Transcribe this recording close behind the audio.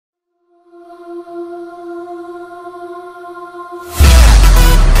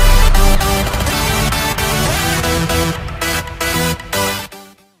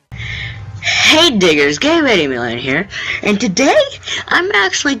Hey diggers, Game Ready Million here, and today I'm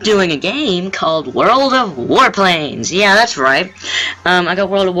actually doing a game called World of Warplanes. Yeah, that's right. I got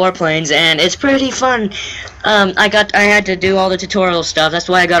World of Warplanes, and it's pretty fun. I had to do all the tutorial stuff. That's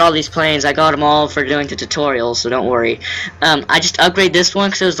why I got all these planes. I got them all for doing the tutorials, so don't worry. I just upgraded this one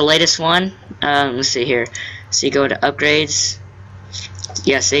because it was the latest one. Let's see here. So you go to upgrades.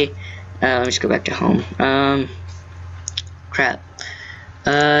 Yeah, see. Let me just go back to home. Crap.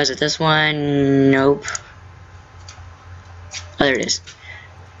 Is it this one? Nope. Oh, there it is.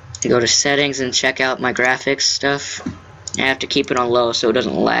 You go to settings and check out my graphics stuff. I have to keep it on low so it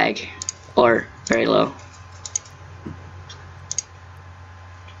doesn't lag. Or very low.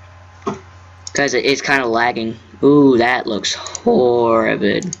 Because it is kind of lagging. Ooh, that looks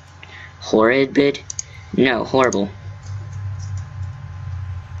horrid. Horrid? No, horrible.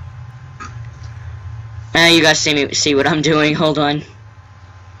 Now you guys see what I'm doing. Hold on.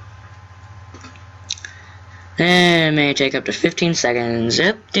 It may take up to 15 seconds.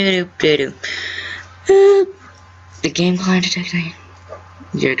 The game client detecting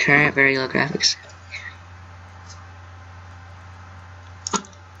your current very low graphics.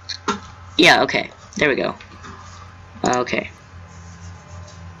 Yeah, okay. There we go. Okay.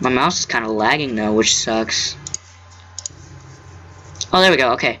 My mouse is kind of lagging though, which sucks. Oh, there we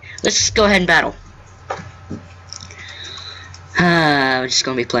go. Okay. Let's go ahead and battle. We're just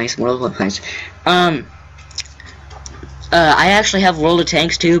gonna be playing some World of Warplanes. I actually have World of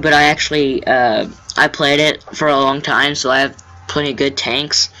Tanks too, but I actually, I played it for a long time, so I have plenty of good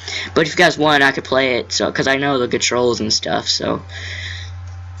tanks. But if you guys want, I could play it, so, because I know the controls and stuff, so.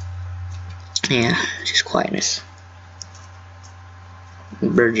 Yeah, just quietness.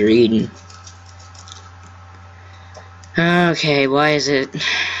 Birds are eating. Okay, why is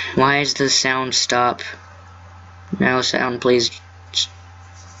the sound stop? No sound, please.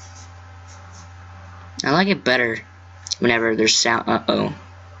 I like it better whenever there's sound. Uh-oh.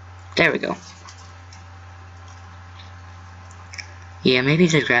 There we go. Yeah, maybe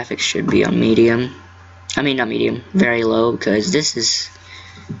the graphics should be on medium. I mean, not medium. Very low, because this is...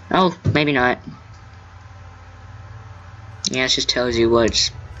 Oh, maybe not. Yeah, it just tells you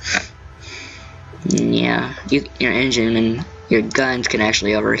what's... Yeah, your engine and your guns can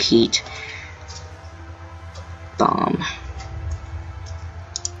actually overheat. Bomb.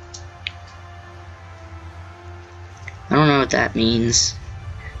 I don't know what that means.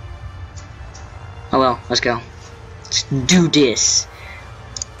 Oh well, let's go. Let's do this.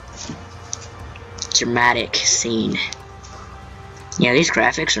 Dramatic scene. Yeah, these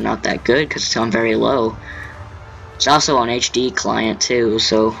graphics are not that good because it's on very low. It's also on HD client too,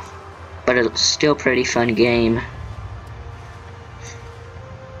 so... But it's still a pretty fun game.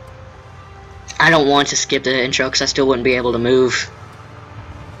 I don't want to skip the intro because I still wouldn't be able to move.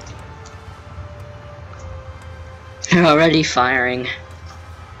 They're already firing.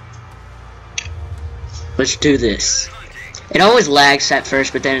 Let's do this. It always lags at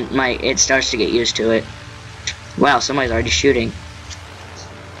first, but then it starts to get used to it. Wow, somebody's already shooting.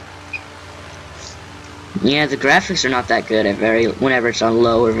 Yeah, the graphics are not that good at whenever it's on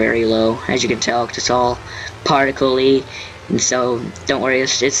low or very low, as you can tell, because it's all particle-y, and so don't worry,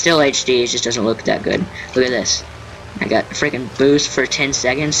 it's still HD, it just doesn't look that good. Look at this. I got a freaking boost for 10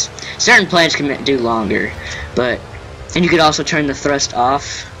 seconds. Certain planes can do longer, and you could also turn the thrust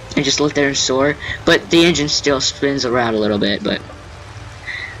off and just look there and soar, but the engine still spins around a little bit, but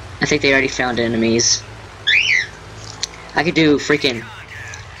I think they already found enemies. I could do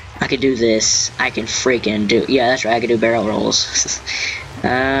this. I can freaking do... Yeah, that's right, I can do barrel rolls.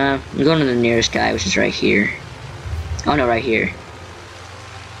 I'm going to the nearest guy, which is right here. Oh no, right here.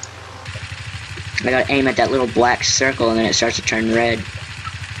 I gotta aim at that little black circle and then it starts to turn red.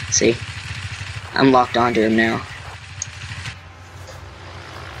 See? I'm locked onto him now.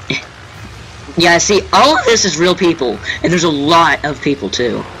 Yeah, see, all of this is real people, and there's a lot of people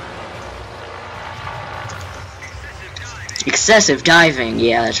too. Excessive diving,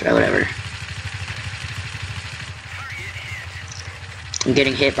 yeah, that's right, whatever. I'm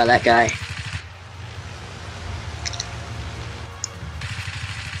getting hit by that guy.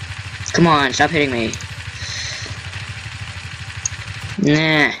 Come on, stop hitting me.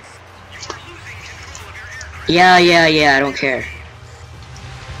 Nah. Yeah, I don't care.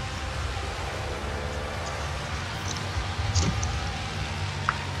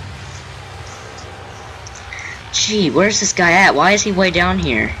 Gee, where's this guy at? Why is he way down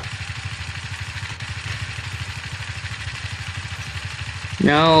here?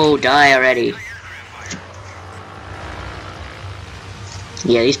 No, die already.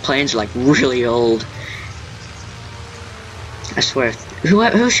 Yeah, these planes are like really old. I swear.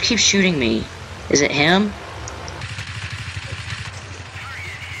 Who keeps shooting me? Is it him?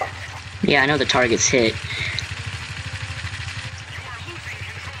 Yeah, I know the target's hit.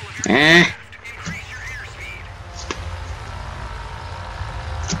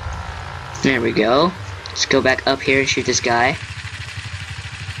 There we go. Let's go back up here and shoot this guy.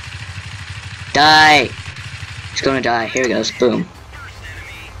 Die! He's gonna die. Here he goes. Boom.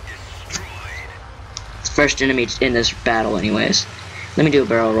 It's the first enemy in this battle anyways. Let me do a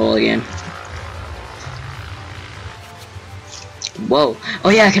barrel roll again. Whoa. Oh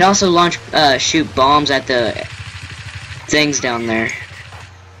yeah, I can also launch, shoot bombs at the things down there.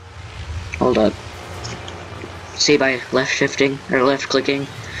 Hold up. See, by left shifting, or left clicking,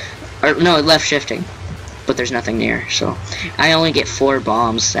 or no, left shifting, but there's nothing near, so I only get 4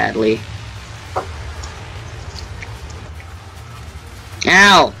 bombs, sadly.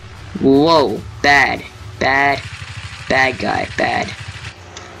 Ow! Whoa, bad, bad, bad guy, bad.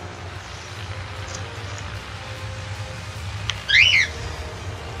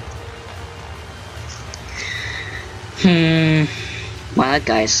 Wow, that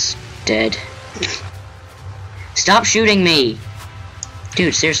guy's dead. Stop shooting me!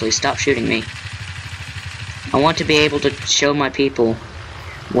 Dude, seriously, stop shooting me. I want to be able to show my people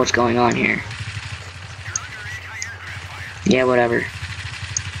what's going on here. Yeah, whatever.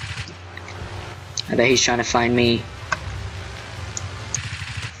 I bet he's trying to find me.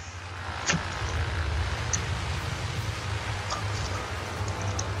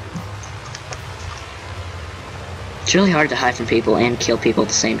 It's really hard to hide from people and kill people at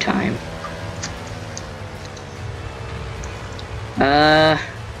the same time.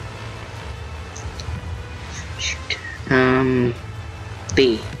 Shoot.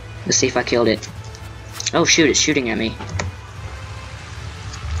 B. Let's see if I killed it. Oh shoot, it's shooting at me.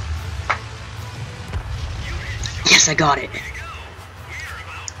 Yes, I got it.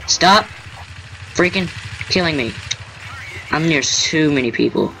 Stop freaking killing me. I'm near too many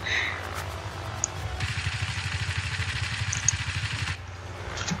people.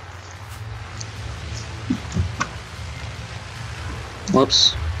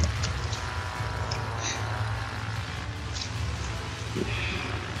 Whoops.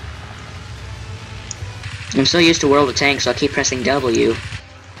 I'm so used to World of Tanks, so I'll keep pressing W.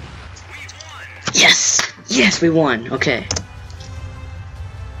 Yes! Yes, we won! Okay.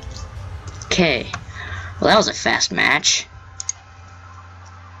 Okay. Well, that was a fast match.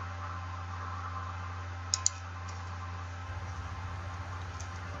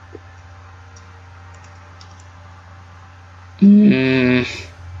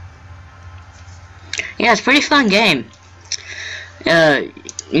 Yeah, it's a pretty fun game.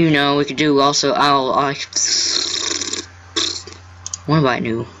 You know, we could do also, what about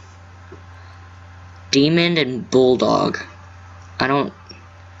new? Demon and Bulldog.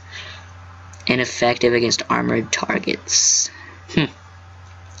 Ineffective against armored targets. The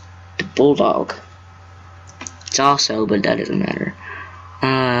Bulldog. It's also, but that doesn't matter.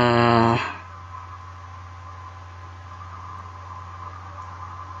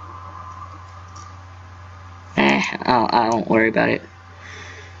 I won't worry about it.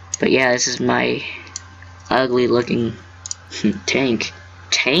 But yeah, this is my ugly looking tank.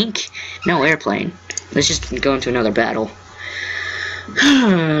 Tank? No, airplane. Let's just go into another battle.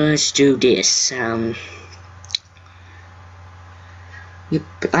 Let's do this. I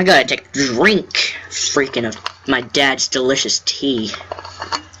gotta take a drink. Freaking of my dad's delicious tea.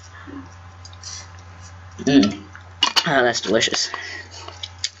 Oh, that's delicious.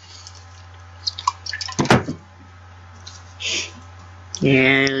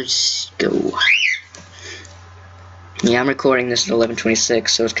 Yeah, let's go. Yeah, I'm recording this at 11:26,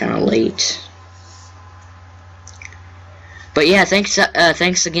 so it's kind of late. But yeah, thanks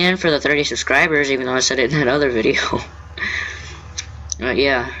again for the 30 subscribers, even though I said it in that other video.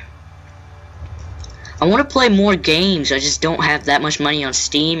 Yeah. I want to play more games, I just don't have that much money on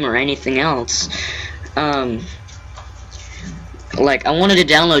Steam or anything else. Like, I wanted to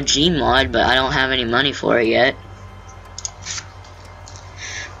download Gmod, but I don't have any money for it yet.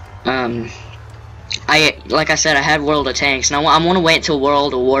 Like I said, I had World of Tanks, and I want to wait until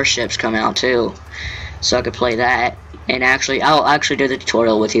World of Warships come out too, so I could play that. And I'll actually do the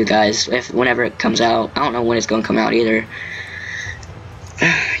tutorial with you guys whenever it comes out. I don't know when it's going to come out either.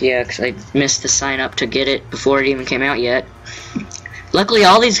 Yeah, because I missed the sign up to get it before it even came out yet. Luckily,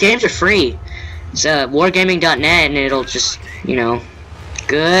 all these games are free. It's wargaming.net, and it'll just, you know,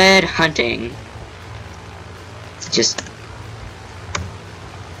 good hunting. Just.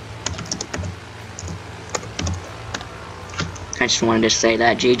 I just wanted to say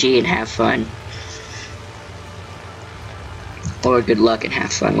that. GG and have fun. Or good luck and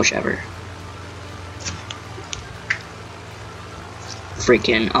have fun, whichever.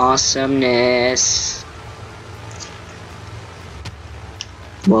 freaking awesomeness.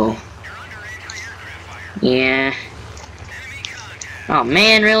 Whoa. Yeah. Oh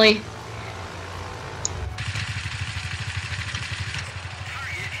man, really?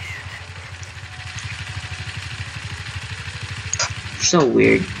 So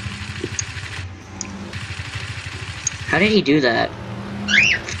weird. How did he do that?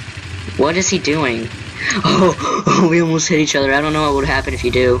 What is he doing? Oh, we almost hit each other. I don't know what would happen if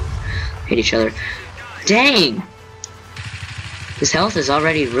you do hit each other. Dang! His health is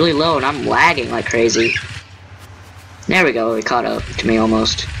already really low and I'm lagging like crazy. There we go, he caught up to me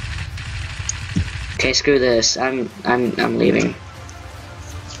almost. Okay, screw this. I'm leaving.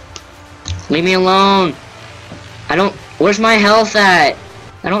 Leave me alone! Where's my health at?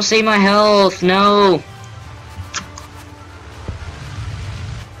 I don't see my health, no!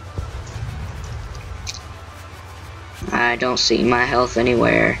 I don't see my health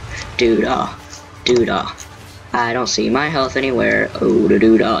anywhere. Doo-dah. Doo-dah. I don't see my health anywhere. Oh,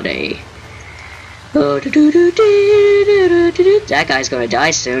 doo-dah day. Oh, doo-doo-doo-doo-doo-doo-doo. That guy's gonna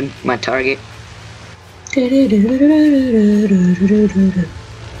die soon. My target.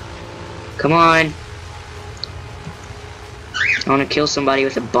 Come on. I wanna kill somebody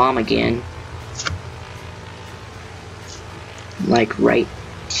with a bomb again. Like right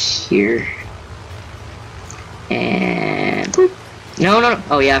here. And boop. No.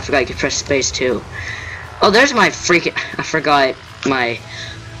 Oh yeah, I forgot you could press space too. Oh, there's my freaking. I forgot my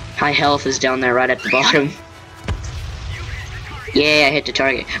high health is down there right at the bottom. Yeah, I hit the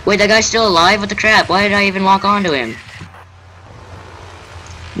target. Wait, that guy's still alive? What the crap? Why did I even lock onto him?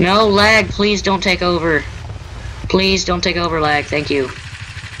 No, lag, please don't take over. Please don't take over, lag, thank you.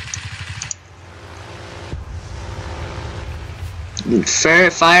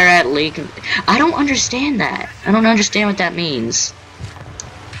 Fire at leak. I don't understand that. I don't understand what that means.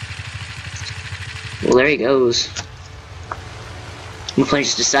 Well, there he goes. My plane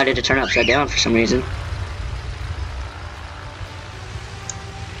just decided to turn upside down for some reason.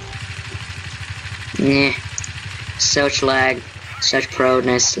 Nah. Such lag. Such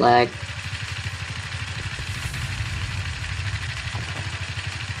proness lag.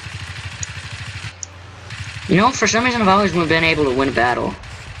 You know, for some reason I've always been able to win a battle.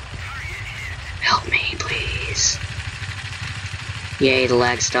 Help me, please. Yay, the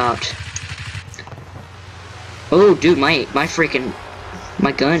lag stopped. Oh, dude, my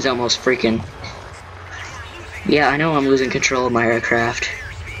gun's almost freaking. Yeah, I know I'm losing control of my aircraft.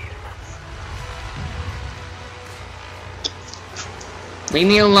 Leave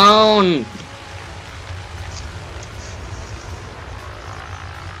me alone!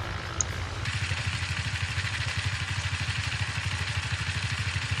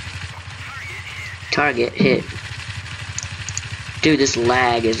 Target hit. Dude, this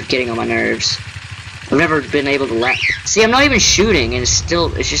lag is getting on my nerves. I've never been able to lag. See, I'm not even shooting, and it's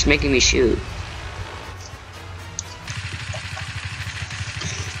just making me shoot.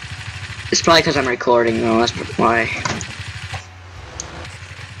 It's probably because I'm recording, though. That's why.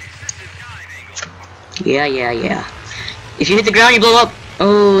 Yeah. If you hit the ground, you blow up.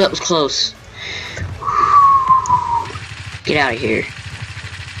 Oh, that was close. Get out of here.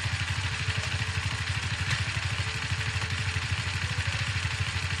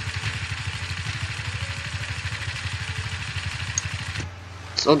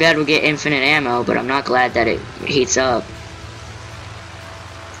 So glad we get infinite ammo, but I'm not glad that it heats up.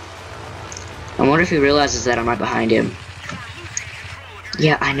 I wonder if he realizes that I'm right behind him.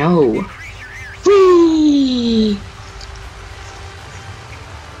 Yeah, I know. Whee!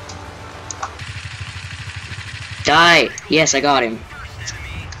 Die! Yes, I got him.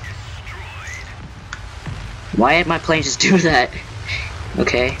 Why did my plane just do that?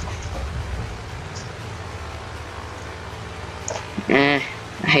 Okay.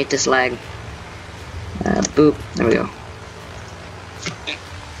 I hate this lag. Boop. There we go.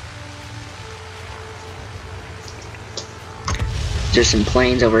 There's some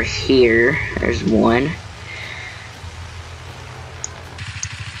planes over here. There's one.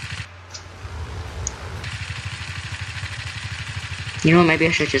 You know what? Maybe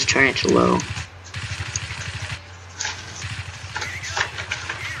I should just turn it to low.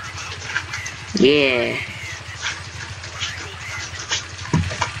 Yeah.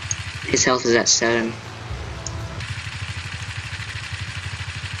 His health is at 7.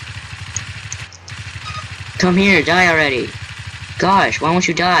 Come here, die already. Gosh, why won't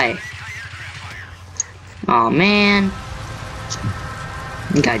you die? Aw, man.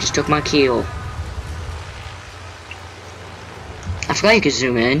 The guy just took my kill. I forgot you could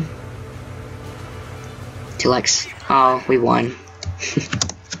zoom in. To like, oh, we won.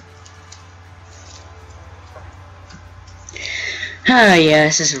 Oh yeah,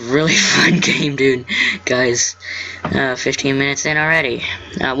 this is a really fun game, dude. Guys, 15 minutes in already.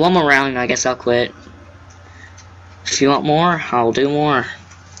 One more round, I guess I'll quit. If you want more, I'll do more.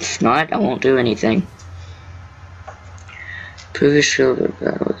 If not, I won't do anything. Previous show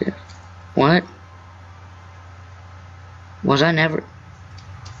battle again. What? Was I never?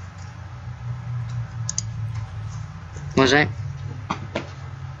 Was I?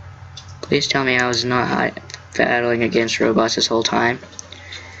 Please tell me I was not battling against robots this whole time.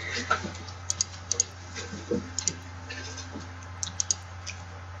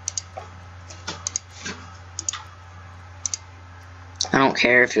 I don't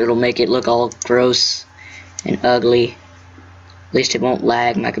care if it'll make it look all gross and ugly. At least it won't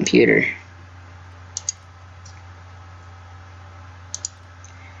lag my computer.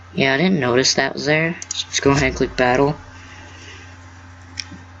 Yeah, I didn't notice that was there. So just go ahead and click battle.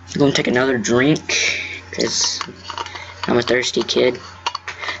 I'm gonna take another drink because I'm a thirsty kid.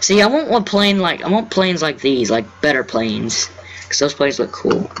 See, I want planes like these, like better planes, because those planes look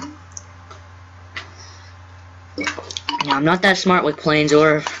cool. Now, I'm not that smart with planes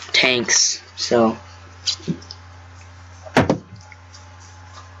or tanks, so.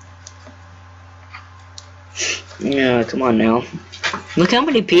 Yeah, come on now. Look how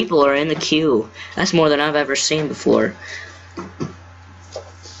many people are in the queue. That's more than I've ever seen before.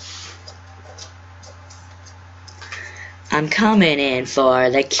 I'm coming in for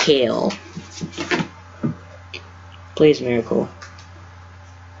the kill. Please, Miracle.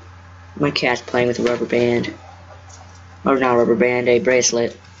 My cat's playing with a rubber band. Or not a rubber band, a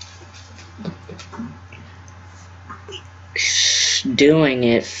bracelet. Doing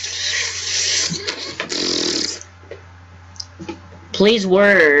it. Please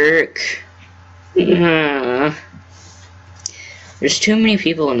work. There's too many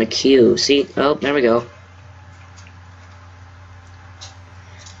people in the queue. See? Oh, there we go.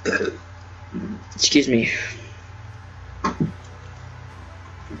 Excuse me.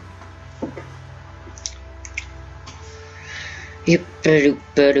 Why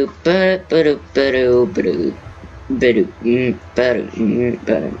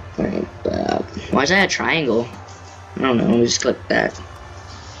is that a triangle? I don't know, let me just click that.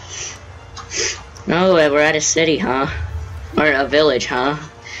 Oh, we're at a city, huh? Or a village, huh?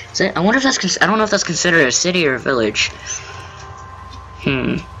 Is it, I wonder if that's, I don't know if that's considered a city or a village.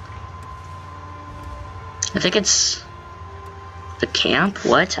 I think it's the camp?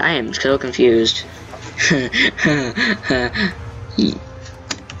 What? I am so confused.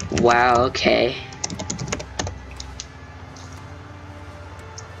 Wow, okay.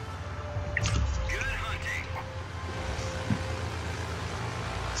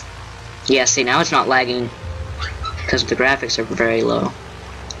 Yeah, see, now it's not lagging because the graphics are very low.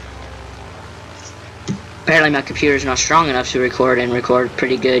 Apparently my computer's not strong enough to record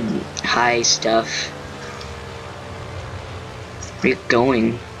pretty good high stuff. Where are you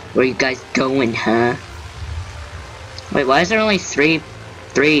going? Where are you guys going, huh? Wait, why is there only three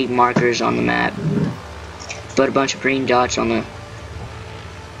markers on the map, but a bunch of green dots on the...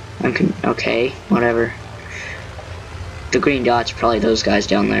 Okay, whatever. The green dots are probably those guys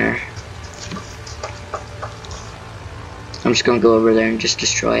down there. I'm just gonna go over there and just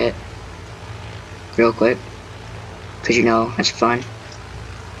destroy it real quick, cause you know that's fun.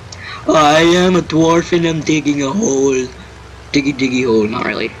 I am a dwarf and I'm digging a hole. Diggy hole. Not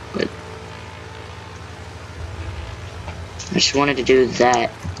really, but I just wanted to do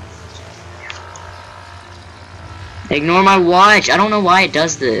that. Ignore my watch. I don't know why it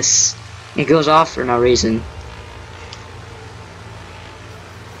does this. It goes off for no reason.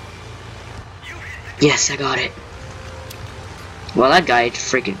 Yes, I got it. Well, that guy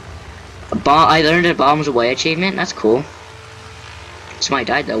freaking... I learned a bombs away achievement. That's cool. Somebody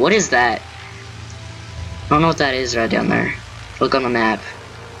died though. What is that? I don't know what that is right down there. Look on the map.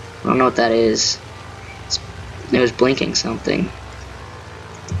 I don't know what that is. It was blinking something.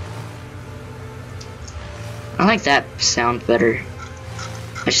 I like that sound better.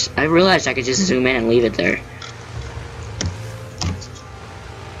 I realized I could just zoom in and leave it there.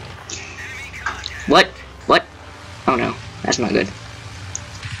 What? What? Oh no, that's not good.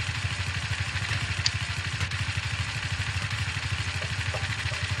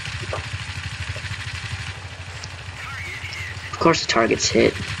 Of course the target's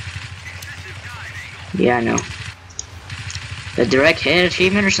hit. Yeah, I know. The direct hit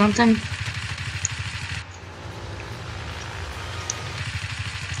achievement or something?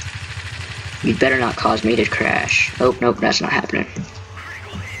 You better not cause me to crash. Oh, nope, that's not happening.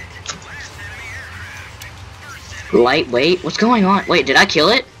 Lightweight? What's going on? Wait, did I kill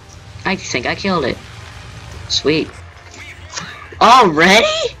it? I think I killed it. Sweet.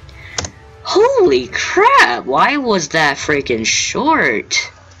 Already? Holy crap, why was that freaking short?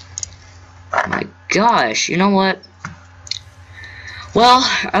 My gosh, you know what? Well,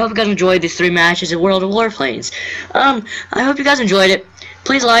 I hope you guys enjoyed these 3 matches at World of Warplanes. I hope you guys enjoyed it.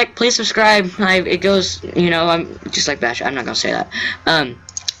 Please like, please subscribe. It goes, you know, I'm just like Bash. I'm not gonna say that.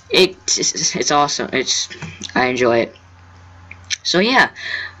 It's awesome. I enjoy it. So yeah.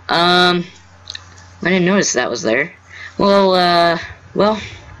 I didn't notice that was there. Well,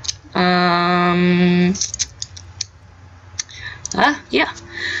 yeah.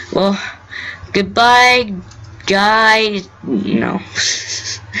 Well, goodbye, guys. No.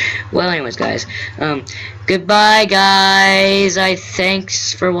 Well, anyways, guys. Goodbye, guys.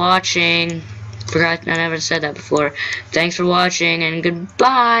 Thanks for watching. Forgot I never said that before. Thanks for watching, and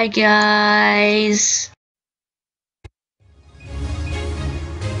goodbye, guys.